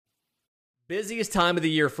Busiest time of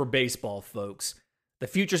the year for baseball, folks. The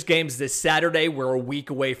Futures game's this Saturday. We're a week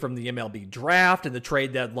away from the MLB draft, and the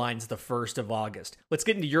trade deadline's the 1st of August. Let's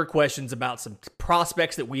get into your questions about some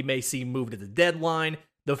prospects that we may see move to the deadline,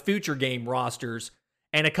 the Future game rosters,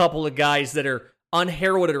 and a couple of guys that are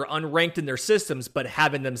unheralded or unranked in their systems, but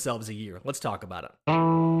having themselves a year. Let's talk about it.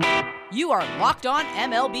 You are Locked On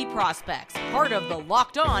MLB Prospects, part of the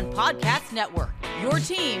Locked On Podcast Network, your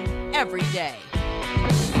team every day.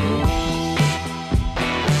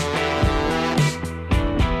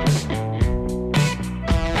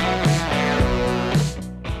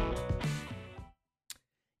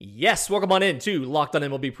 Yes, welcome on in to Locked On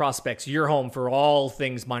MLB Prospects, your home for all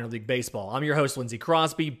things minor league baseball. I'm your host, Lindsey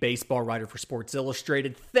Crosby, baseball writer for Sports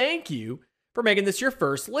Illustrated. Thank you for making this your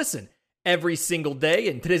first listen every single day.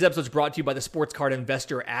 And today's episode is brought to you by the Sports Card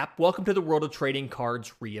Investor app. Welcome to the world of trading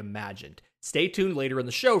cards reimagined. Stay tuned later in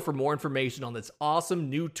the show for more information on this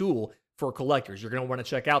awesome new tool for collectors. You're going to want to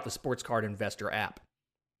check out the Sports Card Investor app.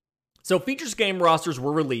 So Futures game rosters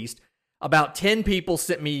were released. About 10 people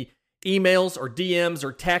sent me emails or DMs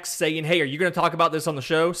or texts saying, hey, are you going to talk about this on the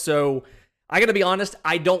show? So I got to be honest,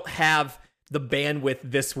 I don't have the bandwidth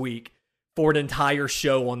this week for an entire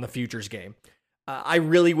show on the Futures game. I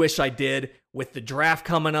really wish I did. With the draft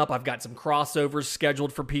coming up, I've got some crossovers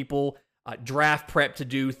scheduled for people, draft prep to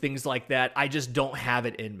do, things like that. I just don't have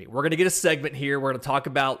it in me. We're going to get a segment here. We're going to talk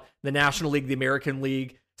about the National League, the American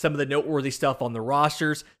League, some of the noteworthy stuff on the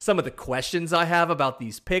rosters, some of the questions I have about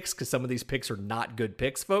these picks, because some of these picks are not good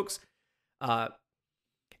picks, folks.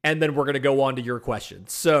 And then we're going to go on to your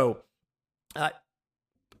questions. So,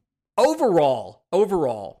 overall,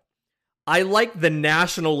 I like the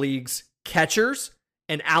National League's catchers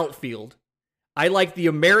and outfield. I like the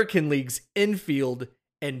American League's infield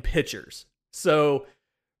and pitchers. So,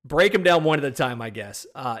 break them down one at a time, I guess.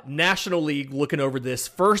 National League, looking over this,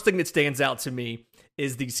 first thing that stands out to me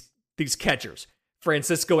is these catchers.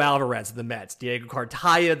 Francisco Alvarez of the Mets, Diego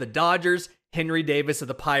Cartaya, the Dodgers, Henry Davis of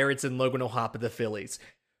the Pirates, and Logan O'Hoppe of the Phillies.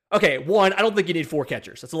 Okay, one, I don't think you need 4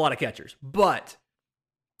 catchers. That's a lot of catchers. But,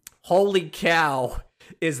 holy cow,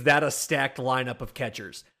 is that a stacked lineup of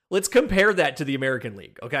catchers. Let's compare that to the American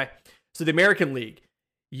League, okay? So the American League,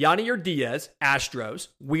 Yanier Diaz, Astros.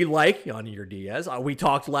 We like Yanier Diaz. We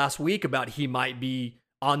talked last week about he might be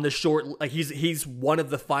on the short, like he's one of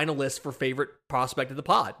the finalists for favorite prospect of the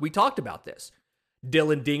pod. We talked about this.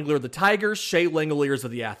 Dylan Dingler of the Tigers, Shea Langoliers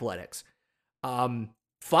of the Athletics.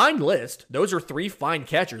 Fine list. Those are 3 fine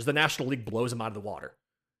catchers. The National League blows them out of the water.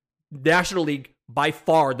 National League, by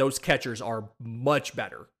far, those catchers are much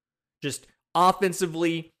better. Just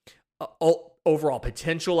offensively, overall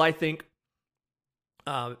potential, I think.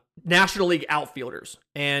 National League outfielders.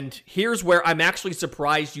 And here's where I'm actually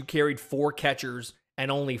surprised you carried 4 catchers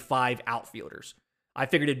and only 5 outfielders. I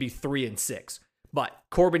figured it'd be 3 and 6. But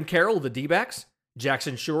Corbin Carroll of the D-backs,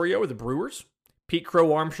 Jackson Chourio of the Brewers, Pete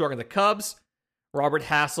Crow Armstrong of the Cubs, Robert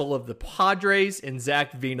Hassel of the Padres, and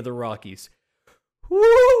Zach Veen of the Rockies.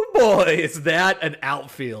 Woo, boy, is that an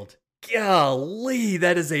outfield. Golly,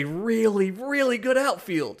 that is a really, really good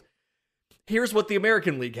outfield. Here's what the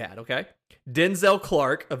American League had, okay? Denzel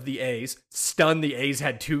Clark of the A's. Stunned the A's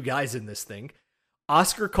had 2 guys in this thing.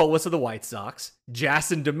 Oscar Colas of the White Sox.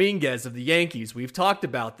 Jason Dominguez of the Yankees. We've talked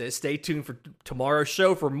about this. Stay tuned for tomorrow's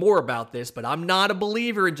show for more about this, but I'm not a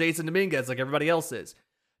believer in Jason Dominguez like everybody else is.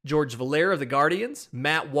 George Valera of the Guardians.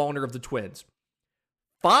 Matt Wallner of the Twins.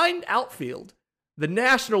 Fine outfield. The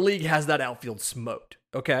National League has that outfield smoked,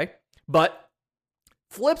 okay? But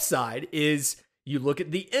flip side is you look at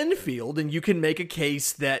the infield and you can make a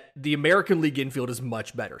case that the American League infield is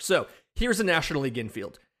much better. So here's the National League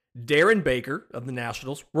infield. Darren Baker of the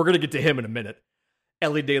Nationals. We're going to get to him in a minute.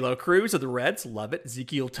 Ellie De La Cruz of the Reds. Love it.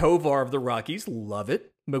 Ezequiel Tovar of the Rockies. Love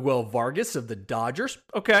it. Miguel Vargas of the Dodgers.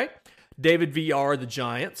 Okay. David Villar of the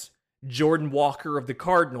Giants. Jordan Walker of the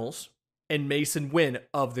Cardinals. And Mason Wynn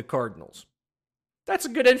of the Cardinals. That's a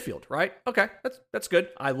good infield, right? Okay. That's good.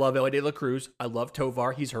 I love Ellie De La Cruz. I love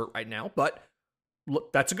Tovar. He's hurt right now, but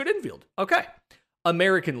look, that's a good infield. Okay.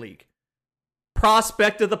 American League.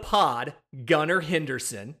 Prospect of the pod, Gunnar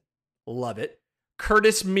Henderson. Love it.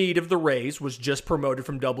 Curtis Mead of the Rays was just promoted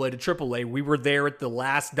from AA to AAA. We were there at the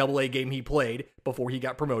last AA game he played before he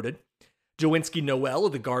got promoted. Jowinsky Noel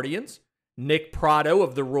of the Guardians. Nick Prado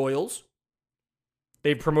of the Royals.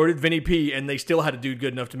 They promoted Vinny P, and they still had a dude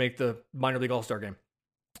good enough to make the minor league all-star game.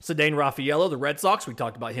 Cedane Raffaello, the Red Sox. We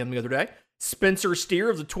talked about him the other day. Spencer Steer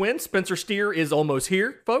of the Twins. Spencer Steer is almost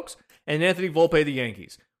here, folks. And Anthony Volpe of the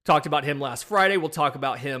Yankees. Talked about him last Friday. We'll talk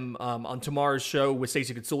about him on tomorrow's show with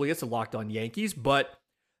Stacey Katsoulias of Locked On Yankees. But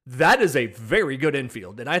that is a very good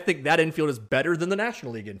infield. And I think that infield is better than the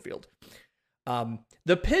National League infield.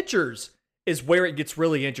 The pitchers is where it gets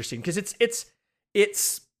really interesting because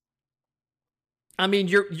it's. I mean,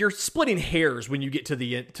 you're splitting hairs when you get to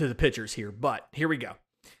the pitchers here, but here we go.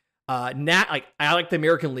 I like the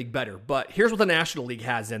American League better, but here's what the National League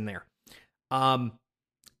has in there.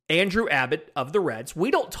 Andrew Abbott of the Reds.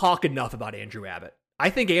 We don't talk enough about Andrew Abbott. I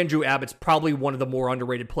think Andrew Abbott's probably one of the more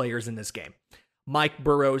underrated players in this game. Mike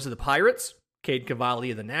Burrows of the Pirates, Cade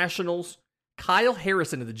Cavalli of the Nationals, Kyle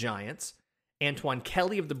Harrison of the Giants, Antoine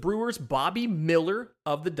Kelly of the Brewers, Bobby Miller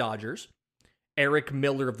of the Dodgers, Eric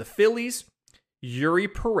Miller of the Phillies, Yuri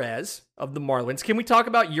Perez of the Marlins. Can we talk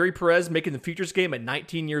about Yuri Perez making the Futures game at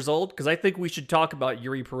 19 years old? Because I think we should talk about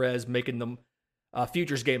Yuri Perez making the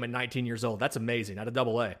Futures game at 19 years old. That's amazing, out of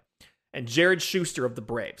Double-A. And Jared Schuster of the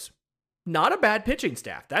Braves. Not a bad pitching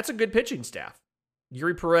staff. That's a good pitching staff.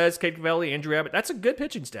 Yuri Perez, Cade Cavalli, Andrew Abbott. That's a good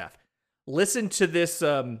pitching staff. Listen to this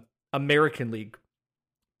American League.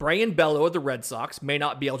 Brian Bello of the Red Sox may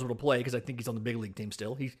not be eligible to play because I think he's on the big league team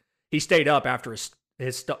still. He stayed up after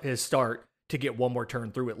his start to get one more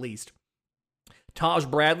turn through at least. Taj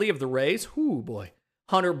Bradley of the Rays. Ooh, boy.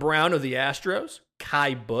 Hunter Brown of the Astros.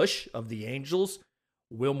 Kai Bush of the Angels.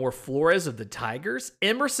 Wilmer Flores of the Tigers.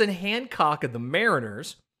 Emerson Hancock of the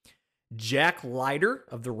Mariners. Jack Leiter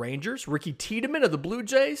of the Rangers. Ricky Tiedemann of the Blue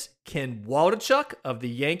Jays. Ken Waldichuk of the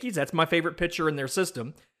Yankees. That's my favorite pitcher in their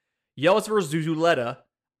system. Yelver Zuleta.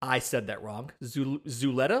 I said that wrong.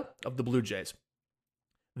 Zuleta of the Blue Jays.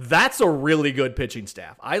 That's a really good pitching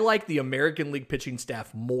staff. I like the American League pitching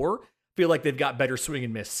staff more. Feel like they've got better swing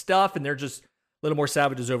and miss stuff, and they're just a little more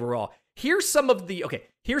savages overall. Here's some of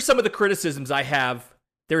the criticisms I have.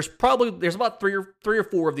 There's about three or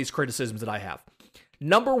four of these criticisms that I have.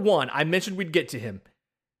 Number one, I mentioned we'd get to him.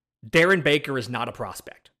 Darren Baker is not a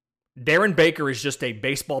prospect. Darren Baker is just a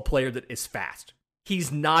baseball player that is fast.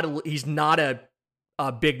 He's not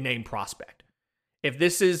a big name prospect. If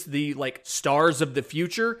this is the stars of the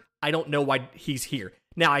future, I don't know why he's here.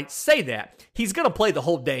 Now, I say that he's going to play the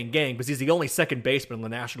whole dang game because he's the only second baseman in the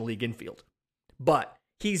National League infield. But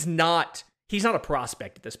he's not a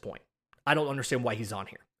prospect at this point. I don't understand why he's on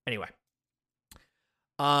here. Anyway.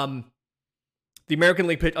 The American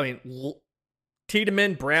League pitch,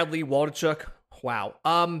 Tiedemann, Bradley, Waldichuk. Wow.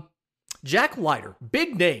 Jack Leiter,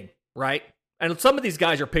 big name, right? And some of these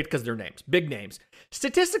guys are picked because of their names, big names.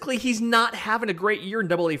 Statistically, he's not having a great year in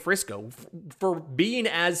Double-A Frisco for being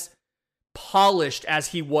as polished as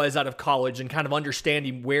he was out of college and kind of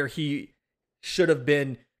understanding where he should have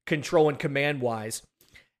been control and command-wise.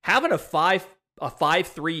 Having a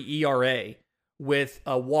 5.3 ERA with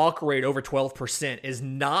a walk rate over 12% is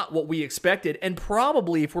not what we expected, and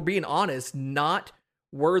probably, if we're being honest, not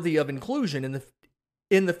worthy of inclusion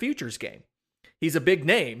in the futures game. He's a big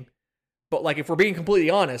name, but if we're being completely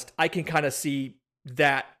honest, I can kind of see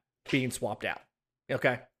that being swapped out.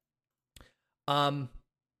 Okay.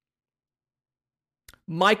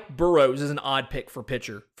 Mike Burrows is an odd pick for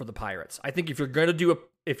pitcher for the Pirates. I think if you're gonna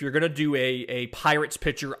do a Pirates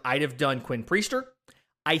pitcher, I'd have done Quinn Priester.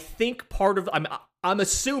 I think I'm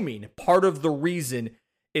assuming part of the reason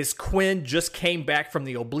is Quinn just came back from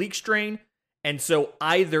the oblique strain, and so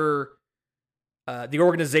either the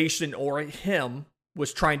organization or him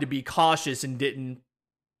was trying to be cautious and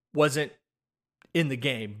wasn't in the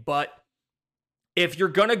game. But if you're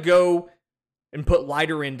gonna go and put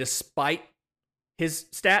Leiter in despite his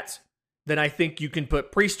stats, then I think you can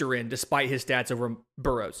put Priester in despite his stats over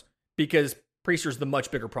Burrows, because Priester's the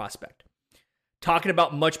much bigger prospect. Talking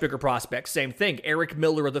about much bigger prospects, same thing. Eric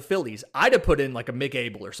Miller of the Phillies. I'd have put in a Mick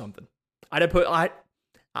Abel or something. I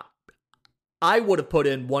would have put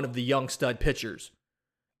in one of the young stud pitchers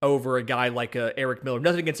over a guy like Eric Miller.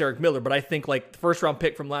 Nothing against Eric Miller, but I think the first round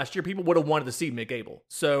pick from last year, people would have wanted to see Mick Abel.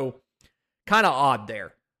 So kind of odd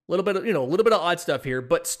there. A little bit of odd stuff here,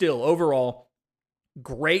 but still overall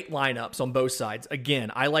great lineups on both sides.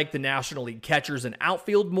 Again, I like the National League catchers and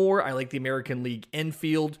outfield more. I like the American League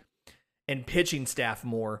infield and pitching staff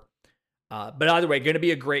more. But either way, going to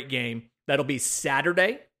be a great game. That'll be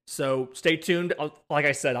Saturday, so stay tuned. Like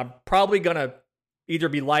I said, I'm probably going to either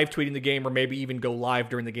be live tweeting the game or maybe even go live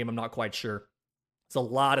during the game. I'm not quite sure. It's a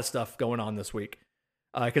lot of stuff going on this week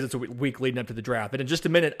because it's a week leading up to the draft. And in just a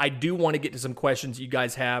minute, I do want to get to some questions you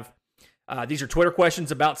guys have. These are Twitter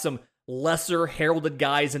questions about some lesser heralded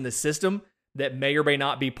guys in the system that may or may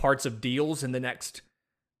not be parts of deals in the next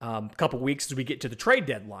couple weeks as we get to the trade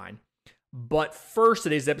deadline. But first,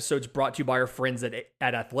 today's episode is brought to you by our friends at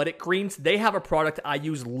Athletic Greens. They have a product I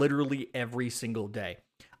use literally every single day.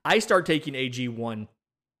 I start taking AG1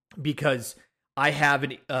 because I have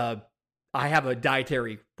a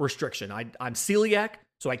dietary restriction. I'm celiac,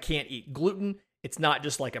 so I can't eat gluten. It's not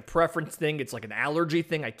just like a preference thing. It's like an allergy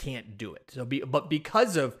thing. I can't do it. But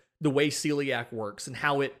because of the way celiac works and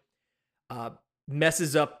how it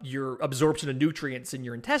messes up your absorption of nutrients in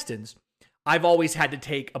your intestines, I've always had to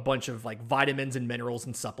take a bunch of like vitamins and minerals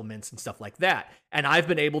and supplements and stuff like that. And I've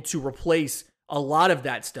been able to replace a lot of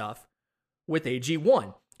that stuff with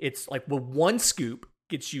AG1. It's like, well, one scoop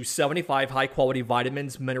gets you 75 high quality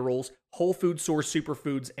vitamins, minerals, whole food source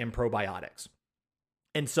superfoods, and probiotics.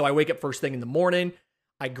 And so I wake up first thing in the morning.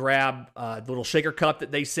 I grab the little shaker cup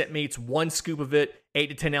that they sent me. It's one scoop of it, 8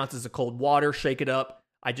 to 10 ounces of cold water, shake it up.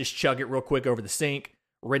 I just chug it real quick over the sink,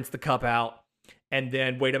 rinse the cup out, and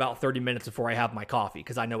then wait about 30 minutes before I have my coffee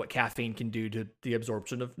because I know what caffeine can do to the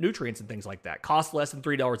absorption of nutrients and things like that. Costs less than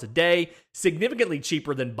 $3 a day, significantly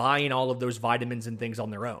cheaper than buying all of those vitamins and things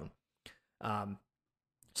on their own.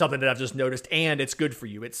 Something that I've just noticed, and it's good for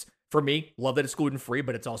you. It's, for me, love that it's gluten-free,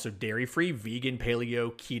 but it's also dairy-free, vegan,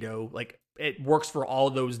 paleo, keto. Like, it works for all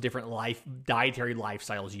those different dietary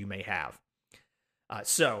lifestyles you may have.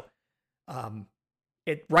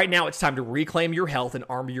 Right now, it's time to reclaim your health and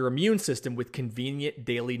arm your immune system with convenient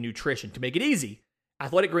daily nutrition. To make it easy,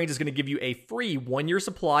 Athletic Greens is going to give you a free 1-year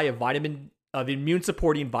supply of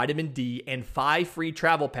immune-supporting vitamin D and 5 free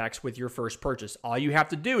travel packs with your first purchase. All you have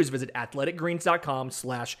to do is visit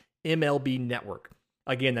athleticgreens.com/MLB network.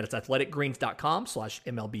 Again, that is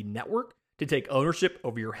athleticgreens.com/MLB network to take ownership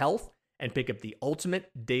over your health and pick up the ultimate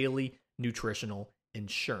daily nutritional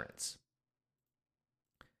insurance.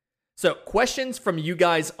 So, questions from you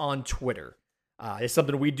guys on Twitter. It's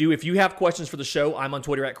something we do. If you have questions for the show, I'm on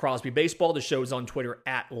Twitter at Crosby Baseball. The show is on Twitter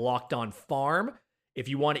at Locked On Farm. If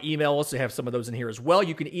you want to email us, I have some of those in here as well.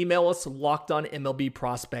 You can email us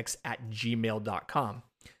lockedonmlbprospects@gmail.com.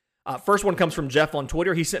 First one comes from Jeff on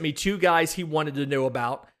Twitter. He sent me 2 guys he wanted to know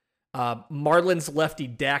about. Marlins lefty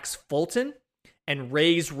Dax Fulton and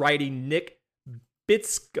Rays righty Nick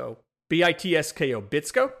Bitsko.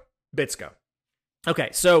 Bitsko. Bitsko. Okay,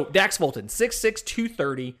 so Dax Fulton, 6'6",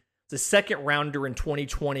 230, the second rounder in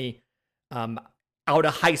 2020 out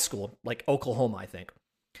of high school, like Oklahoma, I think.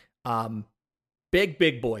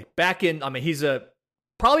 Big boy. Back in, he's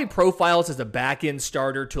probably profiles as a back-end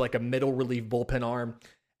starter to like a middle relief bullpen arm,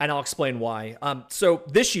 and I'll explain why. So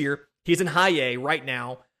this year, he's in high A right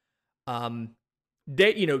now.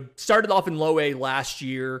 Started off in low A last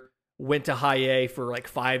year, went to high A for like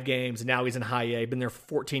 5 games, and now he's in high A. Been there for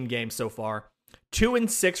 14 games so far.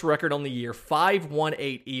 2-6 record on the year,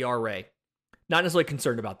 5.18 ERA. Not necessarily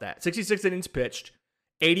concerned about that. 66 innings pitched,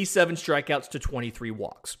 87 strikeouts to 23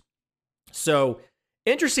 walks. So,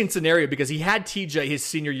 interesting scenario because he had TJ his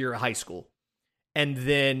senior year of high school and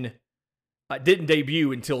then didn't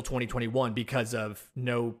debut until 2021 because of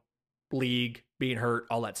no league, being hurt,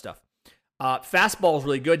 all that stuff. Fastball is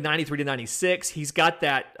really good, 93 to 96. He's got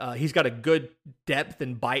that. He's got a good depth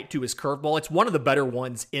and bite to his curveball. It's one of the better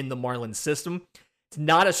ones in the Marlins system. It's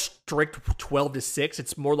not a strict 12 to 6.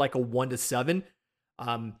 It's more like a 1 to 7.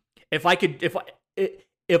 If I could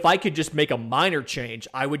just make a minor change,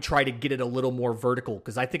 I would try to get it a little more vertical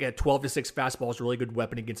because I think a 12 to 6 fastball is a really good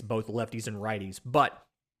weapon against both lefties and righties. But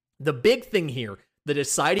the big thing here, the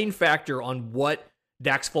deciding factor on what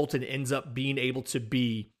Dax Fulton ends up being able to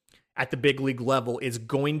be at the big league level is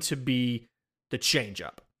going to be the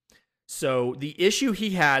changeup. So the issue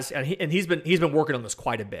he has, and he's been working on this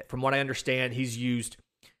quite a bit. From what I understand, he's used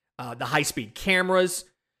the high-speed cameras.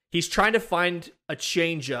 He's trying to find a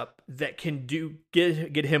changeup that can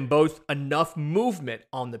get him both enough movement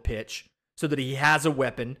on the pitch so that he has a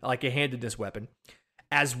weapon, like a handedness weapon,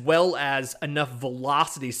 as well as enough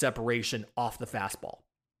velocity separation off the fastball.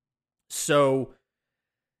 So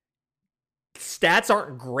stats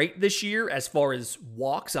aren't great this year as far as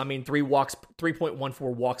walks.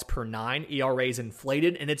 3.14 walks per 9. ERA is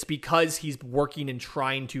inflated, and it's because he's working and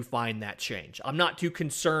trying to find that change. I'm not too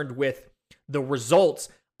concerned with the results.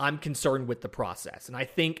 I'm concerned with the process. And I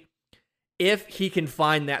think if he can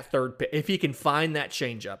find that if he can find that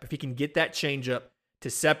changeup, if he can get that changeup to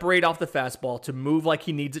separate off the fastball, to move like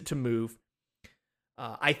he needs it to move,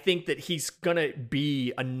 I think that he's going to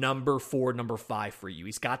be a number 4, number 5 for you.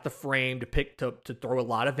 He's got the frame to throw a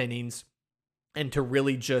lot of innings and to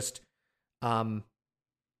really just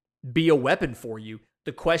be a weapon for you.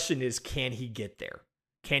 The question is, can he get there?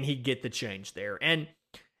 Can he get the change there? And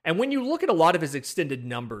when you look at a lot of his extended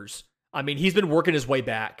numbers, he's been working his way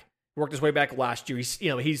back. Worked his way back last year. He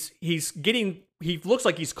looks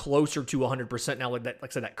like he's closer to 100% now. Like I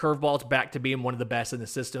said, that curveball is back to being one of the best in the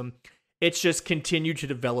system. It's just continue to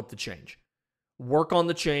develop the change. Work on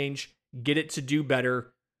the change, get it to do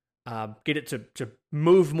better, get it to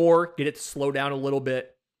move more, get it to slow down a little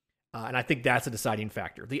bit. And I think that's a deciding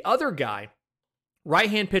factor. The other guy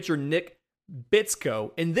Right-hand pitcher Nick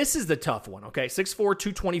Bitsko, and this is the tough one, okay? 6'4",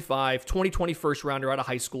 225, 2020 first rounder out of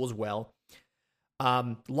high school as well.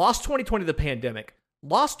 Lost 2020 to the pandemic.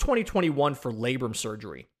 Lost 2021 for labrum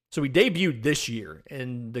surgery. So he debuted this year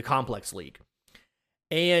in the Complex League.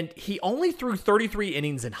 And he only threw 33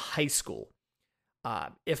 innings in high school.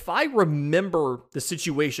 If I remember the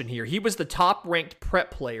situation here, he was the top-ranked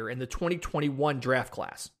prep player in the 2021 draft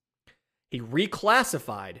class. He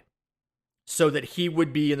reclassified so that he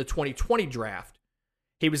would be in the 2020 draft.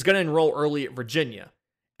 He was going to enroll early at Virginia.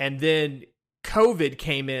 And then COVID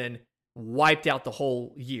came in, wiped out the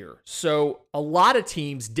whole year. So a lot of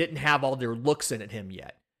teams didn't have all their looks in at him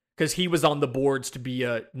yet because he was on the boards to be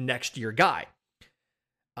a next year guy.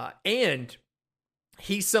 And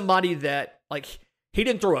he's somebody that, like, he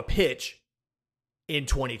didn't throw a pitch in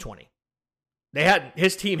 2020.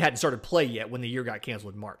 His team hadn't started play yet when the year got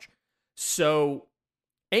canceled in March. So,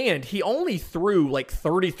 and he only threw like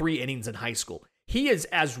 33 innings in high school. He is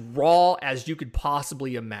as raw as you could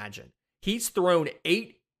possibly imagine. He's thrown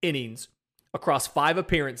 8 innings across 5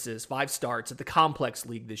 appearances, 5 starts at the Complex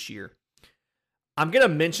League this year. I'm going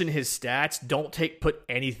to mention his stats. Don't put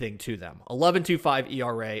anything to them. 11.25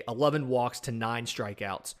 ERA, 11 walks to 9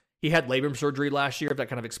 strikeouts. He had labrum surgery last year. If that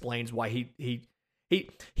kind of explains why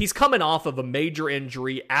he's coming off of a major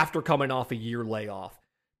injury after coming off a year layoff.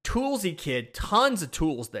 Toolsy kid, tons of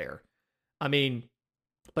tools there. I mean,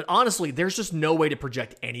 but honestly, there's just no way to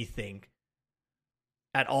project anything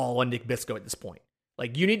at all on Nick Bitsko at this point.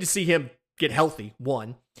 Like, you need to see him get healthy,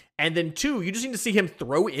 1. And then 2, you just need to see him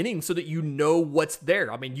throw innings so that you know what's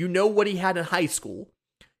there. I mean, you know what he had in high school.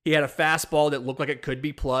 He had a fastball that looked like it could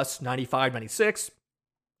be plus 95, 96.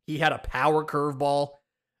 He had a power curveball,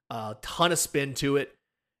 a ton of spin to it.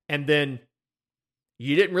 And then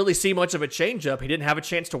you didn't really see much of a changeup. He didn't have a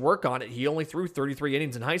chance to work on it. He only threw 33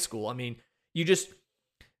 innings in high school. I mean, you just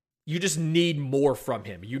need more from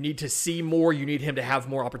him. You need to see more. You need him to have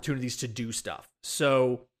more opportunities to do stuff.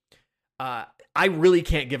 So I really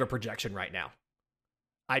can't give a projection right now.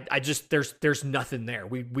 I just, there's nothing there.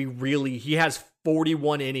 He has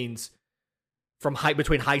 41 innings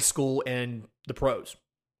between high school and the pros.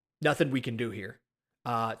 Nothing we can do here.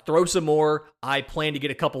 Throw some more. I plan to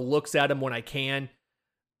get a couple looks at him when I can.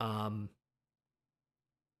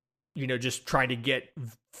 Just trying to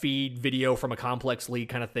feed video from a Complex League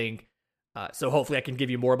kind of thing. So hopefully I can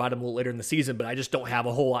give you more about him a little later in the season, but I just don't have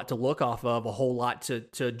a whole lot to look off of, a whole lot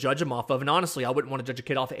to judge him off of. And honestly, I wouldn't want to judge a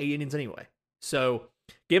kid off of 8 innings anyway. So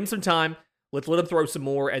give him some time. Let's let him throw some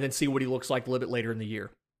more and then see what he looks like a little bit later in the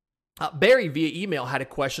year. Barry, via email, had a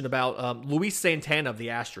question about Luis Santana of the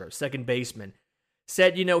Astros, second baseman.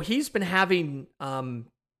 Said, he's been having,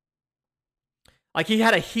 he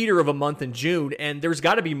had a heater of a month in June, and there's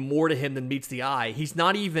got to be more to him than meets the eye. He's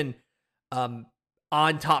not even on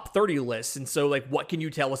top 30 lists. And so, what can you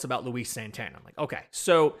tell us about Luis Santana? I'm like, okay.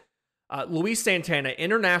 So, Luis Santana,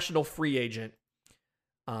 international free agent,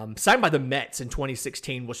 signed by the Mets in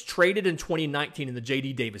 2016, was traded in 2019 in the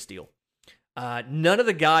J.D. Davis deal. None of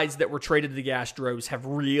the guys that were traded to the Astros have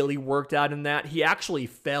really worked out in that. He actually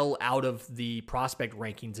fell out of the prospect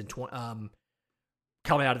rankings in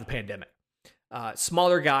coming out of the pandemic.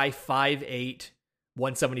 Smaller guy, 5'8",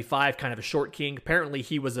 175, kind of a short king. Apparently,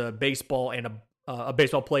 he was a baseball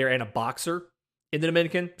player and a boxer in the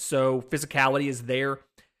Dominican, so physicality is there,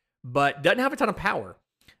 but doesn't have a ton of power.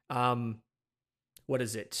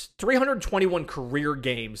 321 career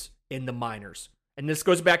games in the minors. And this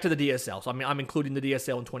goes back to the DSL. So I'm including the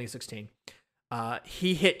DSL in 2016.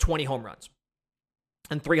 He hit 20 home runs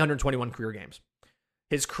and 321 career games.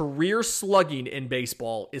 His career slugging in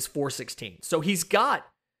baseball is .416. So he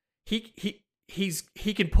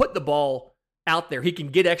can put the ball out there. He can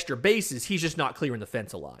get extra bases. He's just not clearing the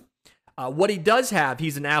fence a lot. What he does have,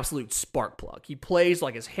 he's an absolute spark plug. He plays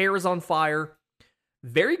like his hair is on fire.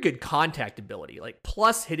 Very good contact ability,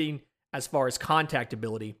 plus hitting as far as contact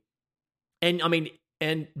ability.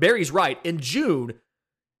 And Barry's right. In June,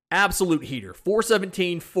 absolute heater.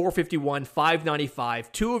 417, 451,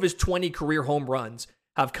 595. 2 of his 20 career home runs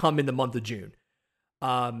have come in the month of June.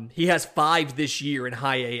 He has 5 this year in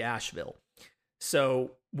High A Asheville.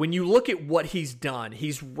 So when you look at what he's done,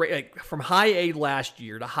 he's from High A last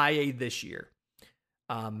year to High A this year.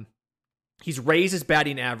 He's raised his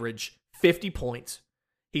batting average 50 points.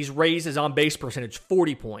 He's raised his on-base percentage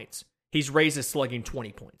 40 points. He's raised his slugging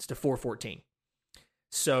 20 points to 414.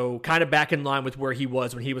 So kind of back in line with where he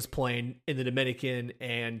was when he was playing in the Dominican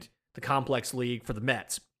and the Complex League for the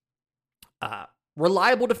Mets.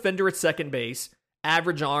 Reliable defender at second base.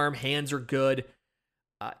 Average arm, hands are good.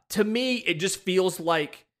 To me, it just feels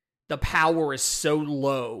like the power is so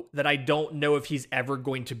low that I don't know if he's ever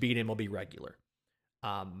going to be an MLB regular.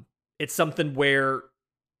 It's something where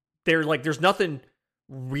there's nothing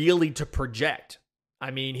really to project.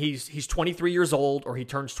 I mean, he's 23 years old, or he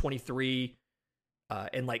turns 23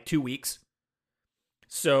 in like 2 weeks.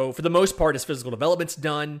 So for the most part, his physical development's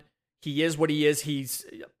done. He is what he is. He's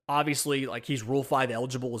obviously he's Rule 5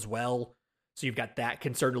 eligible as well. So you've got that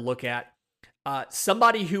concern to look at.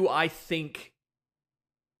 Somebody who I think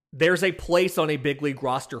there's a place on a big league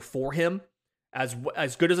roster for him, as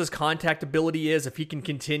good as his contact ability is, if he can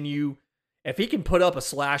put up a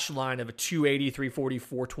slash line of a 280, 340,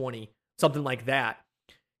 420, something like that,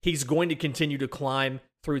 he's going to continue to climb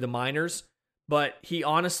through the minors. But he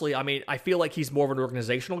honestly, I feel like he's more of an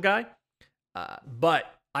organizational guy.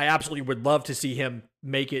 But I absolutely would love to see him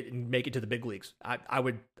make it to the big leagues.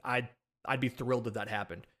 I'd be thrilled if that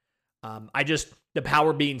happened. The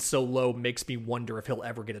power being so low makes me wonder if he'll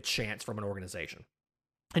ever get a chance from an organization.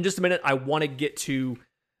 In just a minute, I want to get to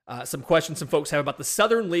some questions some folks have about the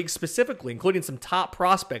Southern League specifically, including some top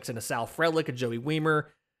prospects in a Sal Frelick, a Joey Wiemer,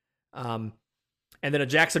 and then a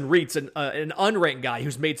Jackson Reitz, an unranked guy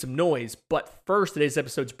who's made some noise. But first, today's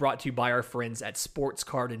episode is brought to you by our friends at Sports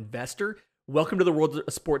Card Investor. Welcome to the world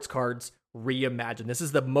of sports cards reimagined. This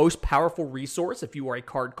is the most powerful resource. If you are a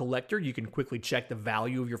card collector, you can quickly check the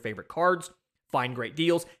value of your favorite cards, find great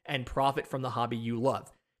deals, and profit from the hobby you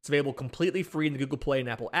love. It's available completely free in the Google Play and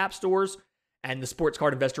Apple App Stores, and the Sports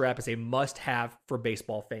Card Investor app is a must-have for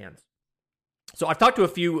baseball fans. So I've talked to a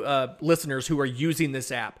few listeners who are using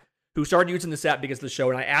this app, who started using this app because of the show,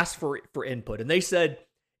 and I asked for input, and they said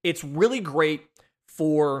it's really great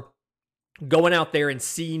for going out there and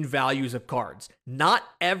seeing values of cards. Not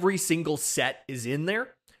every single set is in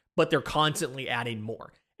there, but they're constantly adding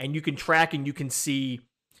more. And you can track and you can see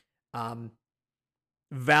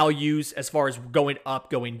values as far as going up,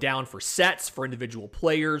 going down for sets, for individual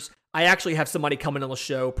players. I actually have somebody coming on the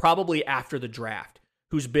show probably after the draft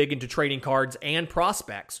who's big into trading cards and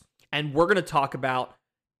prospects. And we're going to talk about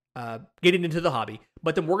getting into the hobby,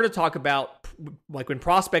 but then we're going to talk about like when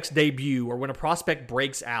prospects debut or when a prospect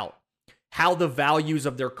breaks out, how the values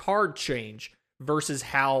of their card change versus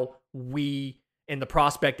how we, in the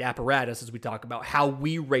prospect apparatus, as we talk about, how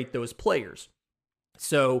we rate those players.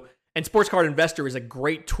 So, and Sports Card Investor is a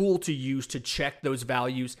great tool to use to check those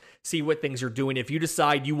values, see what things are doing. If you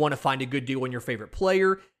decide you want to find a good deal on your favorite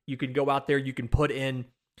player, you can go out there, you can put in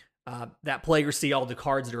that player, see all the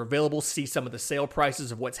cards that are available, see some of the sale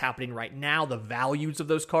prices of what's happening right now, the values of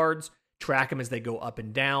those cards, track them as they go up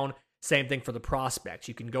and down. Same thing for the prospects.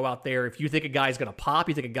 You can go out there. If you think a guy's going to pop,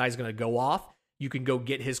 you think a guy's going to go off, you can go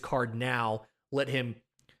get his card now, let him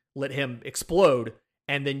explode,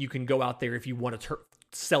 and then you can go out there if you want to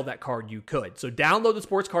sell that card, you could. So download the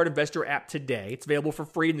Sports Card Investor app today. It's available for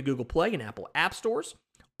free in the Google Play and Apple App Stores,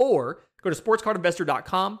 or go to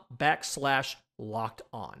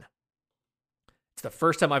sportscardinvestor.com/lockedon. It's the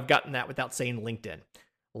first time I've gotten that without saying LinkedIn.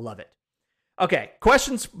 Love it. Okay,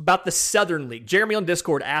 questions about the Southern League. Jeremy on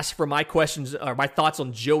Discord asked for my questions or my thoughts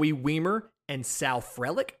on Joey Wiemer and Sal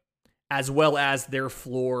Frelick, as well as their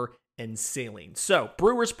floor and ceiling. So,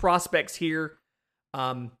 Brewers prospects here.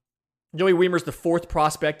 Joey Wiemer's the fourth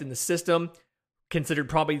prospect in the system, considered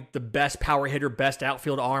probably the best power hitter, best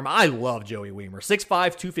outfield arm. I love Joey Wiemer. 6'5",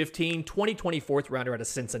 215, 2024th rounder out of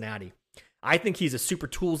Cincinnati. I think he's a super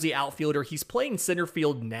toolsy outfielder. He's playing center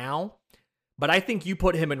field now, but I think you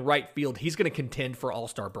put him in right field, he's going to contend for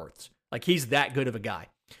all-star berths. Like, he's that good of a guy.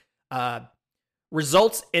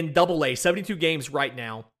 Results in Double-A, 72 games right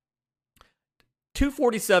now.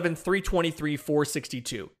 247, 323,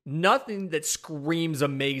 462. Nothing that screams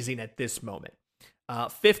amazing at this moment.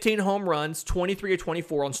 15 home runs, 23 of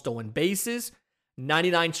 24 on stolen bases,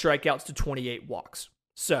 99 strikeouts to 28 walks.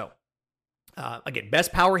 So, again,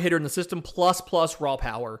 best power hitter in the system, plus raw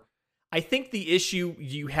power. I think the issue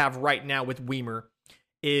you have right now with Wiemer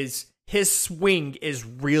is his swing is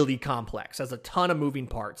really complex, has a ton of moving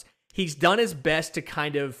parts. He's done his best to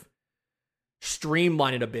kind of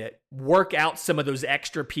streamline it a bit, work out some of those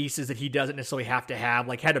extra pieces that he doesn't necessarily have to have,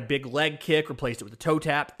 like had a big leg kick, replaced it with a toe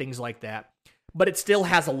tap, things like that. But it still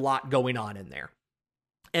has a lot going on in there.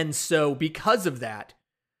 And so because of that,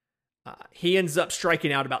 he ends up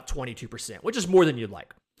striking out about 22%, which is more than you'd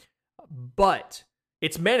like. But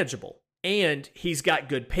it's manageable. And he's got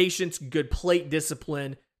good patience, good plate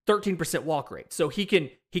discipline, 13% walk rate. So he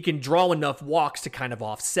can draw enough walks to kind of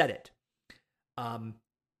offset it.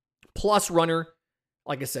 Plus runner,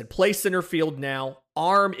 like I said, plays center field now.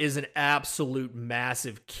 Arm is an absolute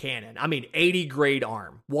massive cannon. I mean, 80 grade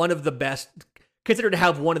arm. One of the best, considered to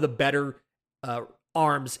have one of the better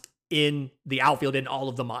arms in the outfield in all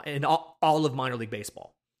of minor league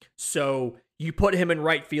baseball. So you put him in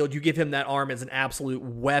right field, you give him that arm as an absolute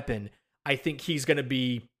weapon. I think he's going to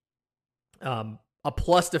be a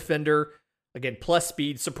plus defender, again, plus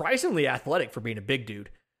speed, surprisingly athletic for being a big dude.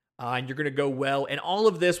 And you're going to go well. And all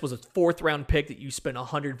of this was a 4th round pick that you spent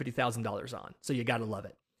 $150,000 on. So you got to love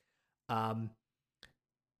it.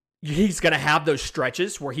 He's going to have those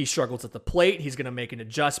stretches where he struggles at the plate. He's going to make an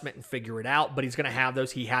adjustment and figure it out, but he's going to have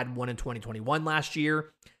those. He had one in 2021 last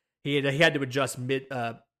year. He had to adjust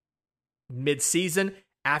mid-season.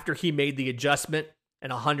 After he made the adjustment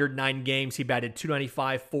in 109 games, he batted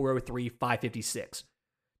 .295, .403, .556,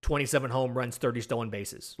 27 home runs, 30 stolen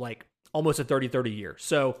bases, like almost a 30-30 year.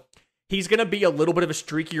 So he's going to be a little bit of a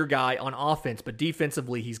streakier guy on offense, but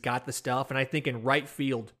defensively, he's got the stuff. And I think in right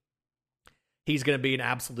field, he's going to be an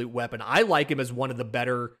absolute weapon. I like him as one of the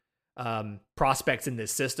better prospects in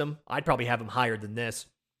this system. I'd probably have him higher than this.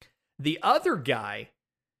 The other guy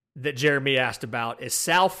that Jeremy asked about is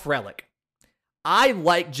Sal Frelick. I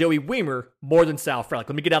like Joey Wiemer more than Sal Frelick.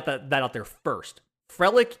 Let me get that out there first.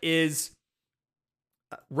 Frelick is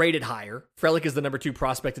rated higher. Frelick is the number 2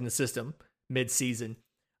 prospect in the system mid-season.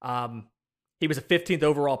 He was a 15th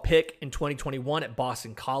overall pick in 2021 at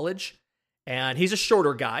Boston College. And he's a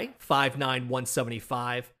shorter guy, 5'9",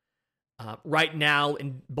 175. Right now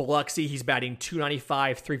in Biloxi, he's batting .295,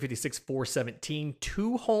 .356, .417,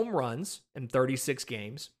 2 home runs in 36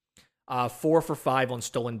 games, 4 for 5 on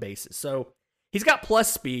stolen bases. So he's got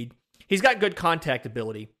plus speed. He's got good contact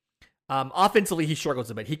ability. Offensively, he struggles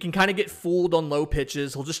a bit. He can kind of get fooled on low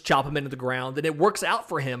pitches. He'll just chop them into the ground, and it works out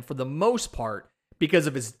for him for the most part because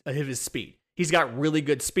of his speed. He's got really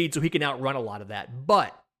good speed, so he can outrun a lot of that.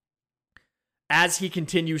 But as he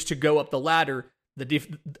continues to go up the ladder, the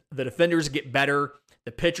defenders get better,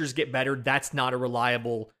 the pitchers get better. That's not a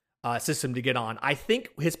reliable system to get on. I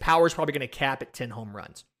think his power is probably going to cap at 10 home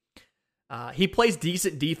runs. He plays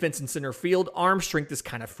decent defense in center field. Arm strength is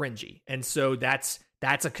kind of fringy, and so that's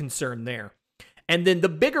a concern there. And then the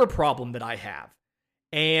bigger problem that I have,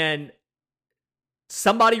 and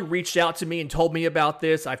somebody reached out to me and told me about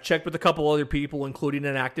this. I've checked with a couple other people, including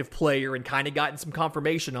an active player, and kind of gotten some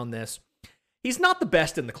confirmation on this. He's not the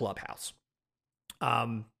best in the clubhouse.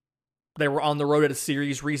 They were on the road at a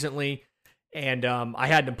series recently, and I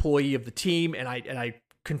had an employee of the team, and I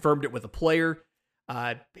confirmed it with a player.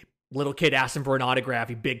 Little kid asked him for an autograph.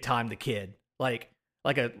 He big timed the kid, like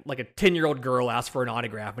a 10-year-old girl asked for an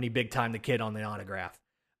autograph, and he big timed the kid on the autograph.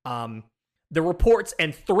 The reports,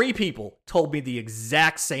 and 3 people told me the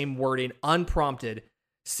exact same wording, unprompted,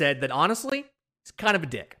 said that honestly, he's kind of a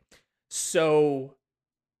dick. So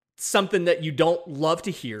something that you don't love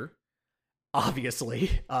to hear.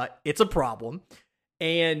 Obviously, it's a problem.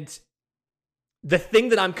 And the thing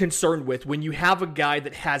that I'm concerned with when you have a guy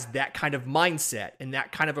that has that kind of mindset and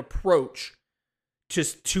that kind of approach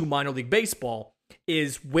to minor league baseball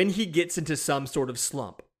is when he gets into some sort of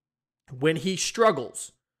slump, when he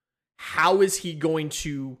struggles, how is he going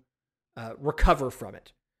to recover from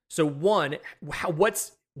it? So one,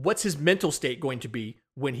 what's his mental state going to be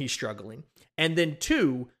when he's struggling? And then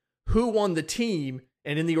 2, who on the team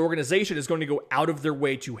and in the organization is going to go out of their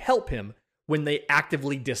way to help him when they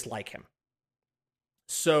actively dislike him?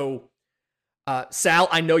 So, Sal,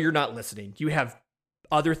 I know you're not listening. You have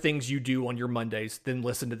other things you do on your Mondays than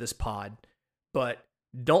listen to this pod, but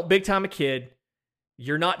don't big time a kid.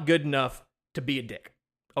 You're not good enough to be a dick.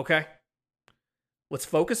 Okay? Let's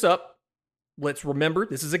focus up. Let's remember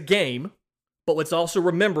this is a game, but let's also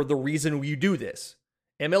remember the reason you do this.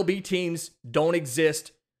 MLB teams don't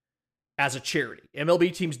exist as a charity.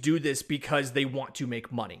 MLB teams do this because they want to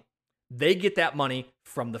make money. They get that money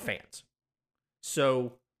from the fans.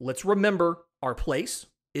 So let's remember our place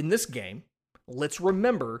in this game. Let's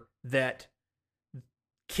remember that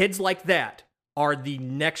kids like that are the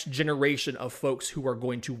next generation of folks who are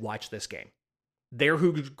going to watch this game. They're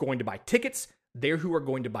who's going to buy tickets. They're who are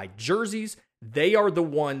going to buy jerseys. They are the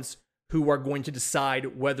ones who are going to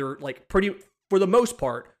decide whether, for the most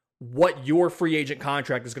part, what your free agent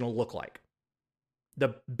contract is going to look like.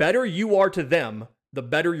 The better you are to them, the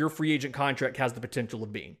better your free agent contract has the potential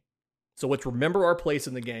of being. So let's remember our place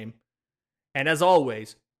in the game. And as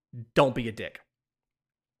always, don't be a dick.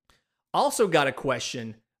 Also got a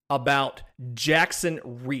question about Jackson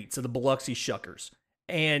Reitz of the Biloxi Shuckers.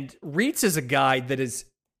 And Reitz is a guy that is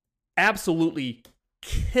absolutely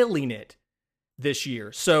killing it this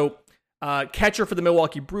year. So, catcher for the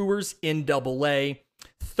Milwaukee Brewers in Double-A.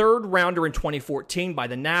 3rd rounder in 2014 by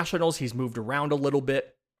the Nationals. He's moved around a little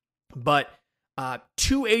bit. But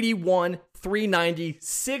 281, 390,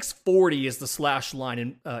 640 is the slash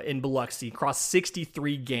line in Biloxi across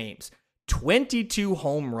 63 games, 22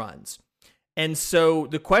 home runs. And so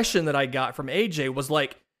the question that I got from AJ was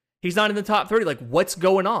like, he's not in the top 30. Like, what's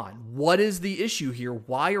going on? What is the issue here?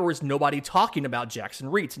 Why or is nobody talking about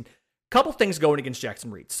Jackson Reetz? And a couple things going against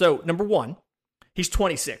Jackson Reetz. So, number one, he's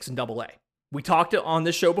 26 in Double A. We talked on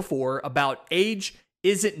this show before about age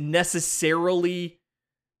isn't necessarily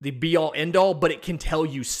the be-all, end-all, but it can tell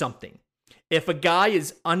you something. If a guy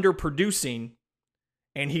is underproducing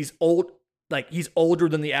and he's old, like he's older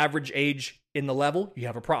than the average age in the level, you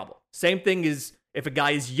have a problem. Same thing is if a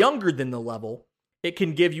guy is younger than the level, it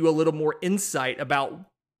can give you a little more insight about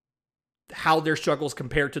how their struggles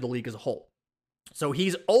compare to the league as a whole. So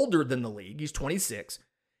he's older than the league. He's 26.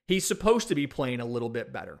 He's supposed to be playing a little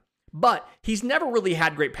bit better. But he's never really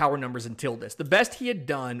had great power numbers until this. The best he had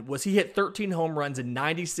done was he hit 13 home runs in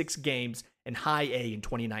 96 games in high A in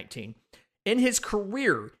 2019. In his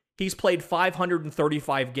career, he's played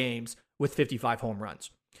 535 games with 55 home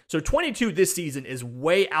runs. So 22 this season is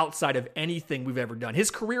way outside of anything we've ever done. His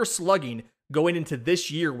career slugging going into this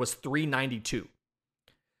year was 392.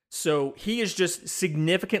 So he is just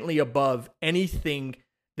significantly above anything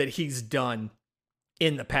that he's done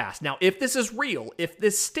in the past. Now, if this is real, if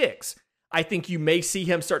this sticks, I think you may see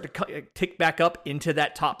him start to tick back up into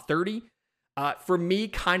that top 30. For me,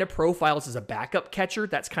 kind of profiles as a backup catcher.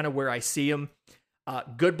 That's kind of where I see him.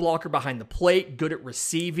 Good blocker behind the plate, good at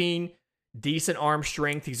receiving, decent arm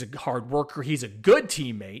strength. He's a hard worker. He's a good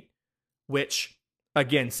teammate, which,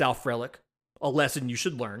 again, Sal Frelick, a lesson you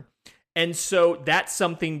should learn. And so that's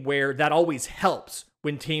something where that always helps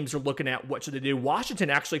when teams are looking at what should they do. Washington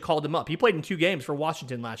actually called him up. He played in 2 games for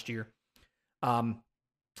Washington last year.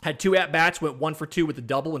 Had 2 at-bats, went 1 for 2 with a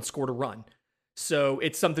double and scored a run. So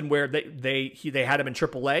it's something where they had him in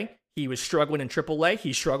AAA. He was struggling in AAA.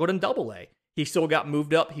 He struggled in AA. He still got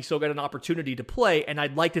moved up. He still got an opportunity to play. And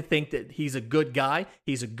I'd like to think that he's a good guy.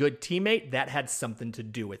 He's a good teammate. That had something to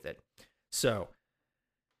do with it. So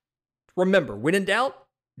remember, when in doubt,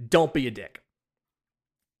 don't be a dick.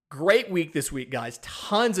 Great week this week, guys.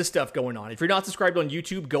 Tons of stuff going on. If you're not subscribed on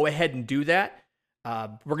YouTube, go ahead and do that.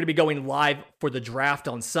 We're going to be going live for the draft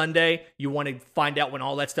on Sunday. You want to find out when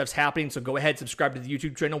all that stuff's happening, so go ahead and subscribe to the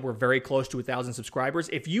YouTube channel. We're very close to 1,000 subscribers.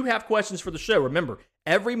 If you have questions for the show, remember,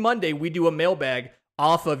 every Monday we do a mailbag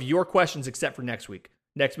off of your questions except for next week.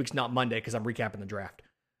 Next week's not Monday because I'm recapping the draft.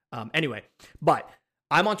 Anyway, but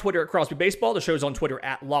I'm on Twitter at Crosby Baseball. The show's on Twitter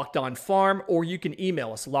at Locked On Farm, or you can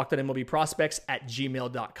email us,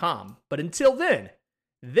 lockedonmlbprospects@gmail.com. But until then,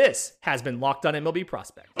 this has been Locked On MLB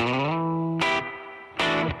Prospects.